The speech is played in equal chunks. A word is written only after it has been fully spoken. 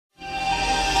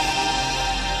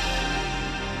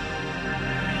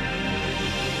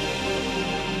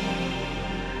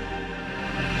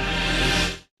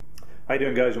How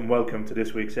you doing, guys, and welcome to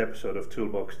this week's episode of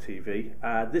ToolBox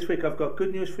TV. This week I've got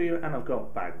good news for you and I've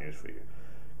got bad news for you.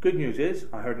 Good news is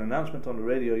I heard an announcement on the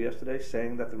radio yesterday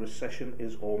saying that the recession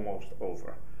is almost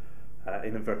over.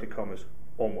 In inverted commas,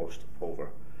 almost over.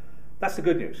 That's the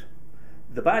good news.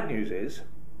 The bad news is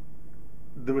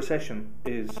the recession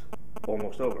is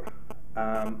almost over.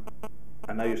 And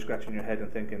now you're scratching your head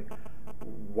and thinking,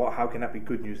 how can that be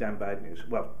good news and bad news?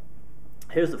 Well,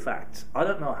 here's the facts. I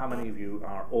don't know how many of you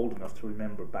are old enough to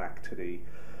remember back to the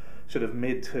sort of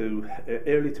early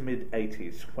to mid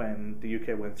 80s when the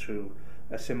UK went through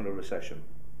a similar recession.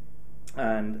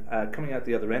 And coming out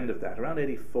the other end of that, around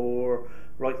 84,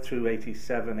 right through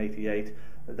 87, 88,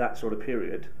 that sort of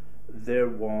period, there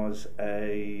was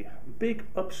a big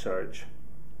upsurge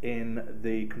in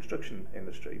the construction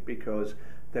industry because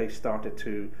they started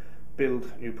to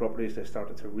build new properties, they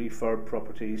started to refurb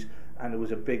properties, and there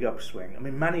was a big upswing. I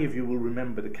mean, many of you will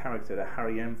remember the character that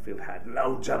Harry Enfield had,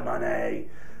 loads of money,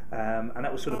 and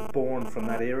that was sort of born from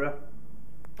that era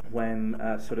when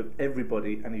sort of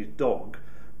everybody and his dog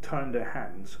turned their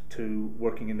hands to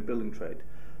working in the building trade,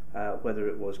 whether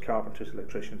it was carpenters,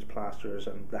 electricians, plasterers,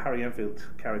 and the Harry Enfield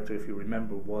character, if you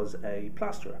remember, was a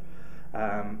plasterer.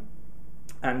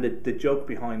 And the joke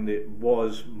behind it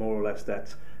was more or less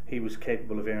that he was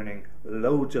capable of earning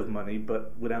loads of money,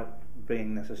 but without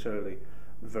being necessarily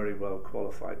very well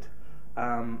qualified.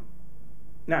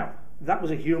 Now, that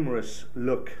was a humorous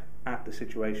look at the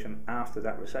situation after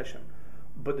that recession.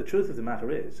 But the truth of the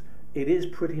matter is, it is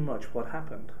pretty much what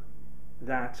happened.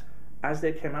 That as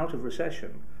they came out of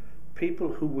recession,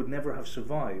 people who would never have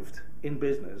survived in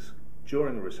business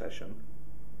during a recession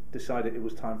decided it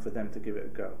was time for them to give it a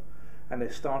go. And they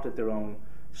started their own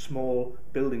small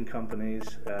building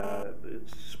companies,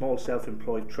 small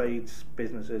self-employed trades,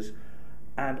 businesses,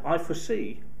 and I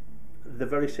foresee the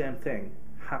very same thing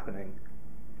happening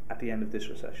at the end of this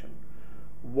recession.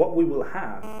 What we will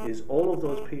have is all of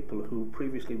those people who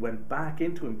previously went back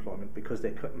into employment because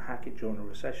they couldn't hack it during a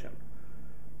recession,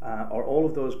 or all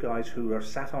of those guys who are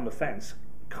sat on the fence,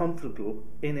 comfortable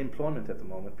in employment at the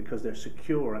moment because they're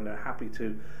secure and they're happy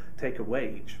to take a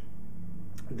wage.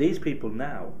 These people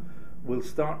now will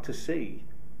start to see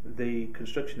the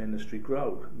construction industry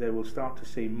grow. They will start to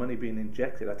see money being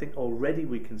injected. I think already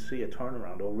we can see a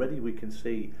turnaround. Already we can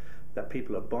see that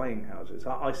people are buying houses.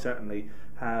 I certainly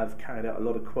have carried out a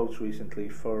lot of quotes recently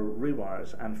for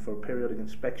rewires and for periodic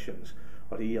inspections,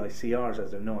 or the EICRs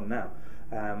as they're known now,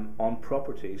 on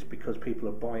properties because people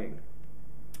are buying.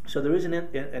 So there is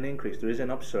an increase, there is an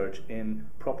upsurge in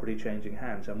property changing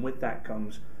hands, and with that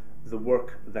comes the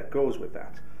work that goes with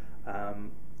that.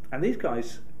 And these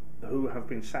guys who have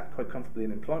been sat quite comfortably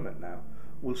in employment now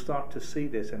will start to see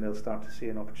this, and they'll start to see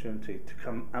an opportunity to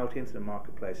come out into the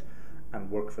marketplace and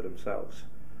work for themselves.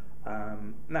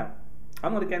 Now,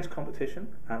 I'm not against competition,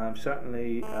 and I'm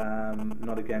certainly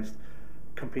not against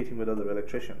competing with other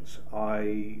electricians.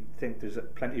 I think there's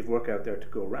plenty of work out there to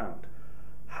go around.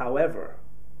 However,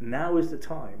 now is the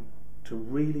time to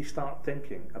really start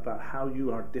thinking about how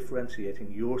you are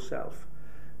differentiating yourself.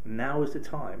 Now is the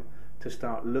time to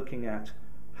start looking at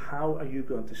how are you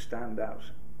going to stand out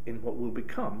in what will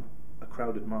become a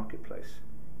crowded marketplace.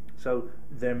 So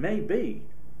there may be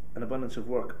an abundance of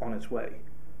work on its way,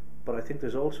 but I think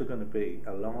there's also going to be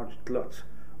a large glut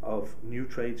of new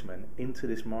tradesmen into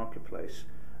this marketplace,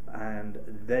 and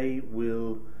they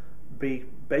will be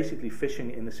basically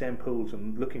fishing in the same pools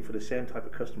and looking for the same type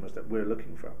of customers that we're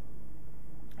looking for.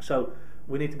 So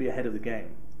we need to be ahead of the game,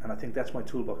 and I think that's my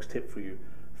toolbox tip for you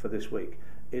for this week,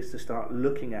 is to start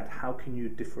looking at how can you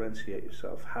differentiate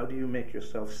yourself. How do you make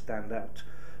yourself stand out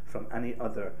from any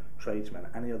other tradesman,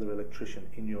 any other electrician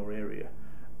in your area?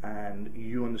 And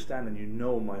you understand and you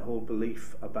know my whole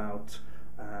belief about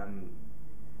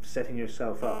setting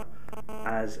yourself up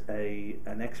as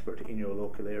an expert in your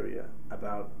local area,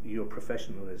 about your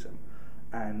professionalism.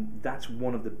 And that's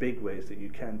one of the big ways that you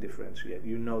can differentiate.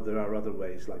 You know there are other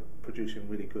ways, like producing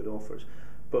really good offers.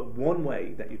 But one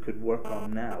way that you could work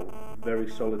on now very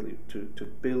solidly to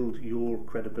build your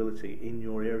credibility in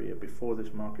your area before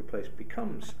this marketplace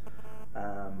becomes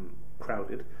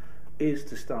crowded is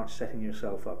to start setting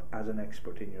yourself up as an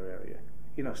expert in your area.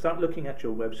 You know, start looking at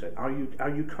your website. Are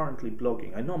you currently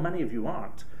blogging? I know many of you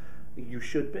aren't. You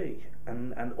should be.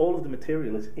 And all of the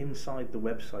material is inside the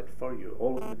website for you.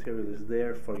 All of the material is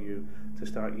there for you to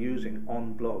start using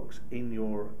on blogs in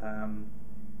your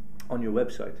on your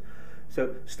website.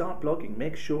 So start blogging.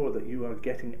 Make sure that you are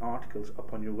getting articles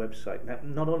up on your website. Now,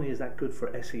 not only is that good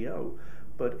for SEO,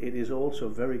 but it is also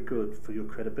very good for your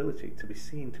credibility, to be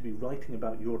seen, to be writing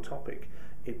about your topic.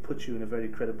 It puts you in a very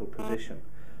credible position.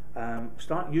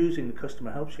 Start using the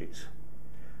customer help sheets.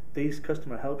 these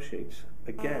customer help sheets,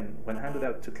 again, when handed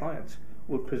out to clients,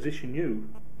 will position you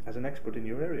as an expert in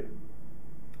your area.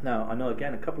 Now, I know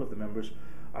again a couple of the members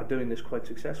are doing this quite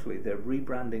successfully. They're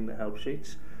rebranding the help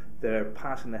sheets, they're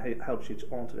passing the help sheets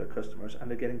on to their customers, and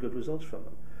they're getting good results from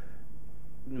them.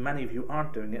 Many of you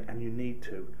aren't doing it, and you need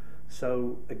to.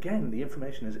 So again, the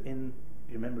information is in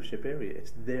your membership area.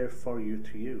 It's there for you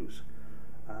to use.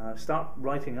 Start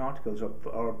writing articles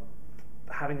or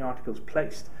having articles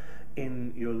placed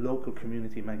in your local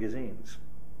community magazines.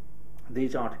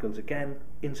 These articles, again,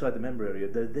 inside the member area,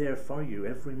 they're there for you.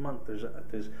 Every month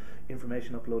there's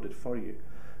information uploaded for you.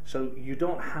 So you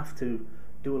don't have to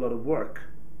do a lot of work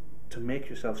to make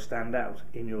yourself stand out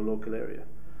in your local area.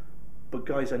 But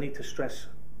guys, I need to stress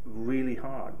really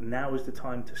hard, now is the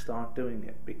time to start doing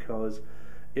it, because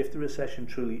if the recession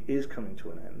truly is coming to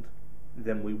an end,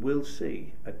 then we will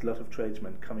see a glut of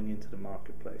tradesmen coming into the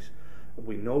marketplace.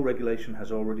 We know regulation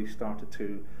has already started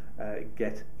to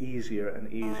get easier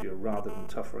and easier rather than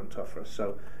tougher and tougher.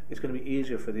 So it's going to be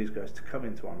easier for these guys to come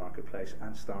into our marketplace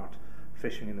and start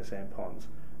fishing in the same ponds.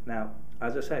 Now,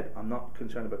 as I said, I'm not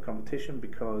concerned about competition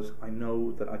because I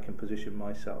know that I can position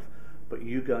myself. But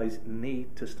you guys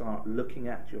need to start looking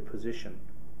at your position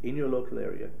in your local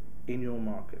area, in your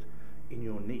market, in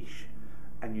your niche,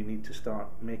 and you need to start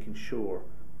making sure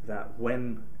that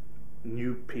when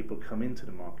new people come into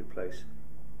the marketplace,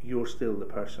 you're still the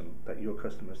person that your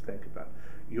customers think about.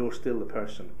 You're still the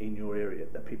person in your area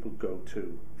that people go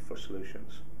to for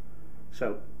solutions.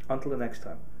 So until the next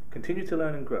time, continue to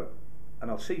learn and grow, and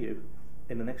I'll see you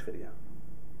in the next video.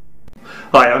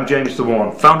 Hi, I'm James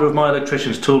Dewane, founder of My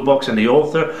Electricians Toolbox and the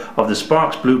author of the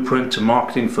Sparks Blueprint to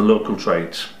Marketing for Local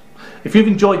Trades. If you've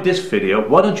enjoyed this video,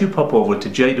 why don't you pop over to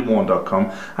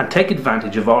jdewane.com and take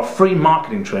advantage of our free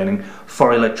marketing training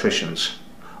for electricians.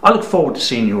 I look forward to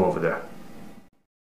seeing you over there.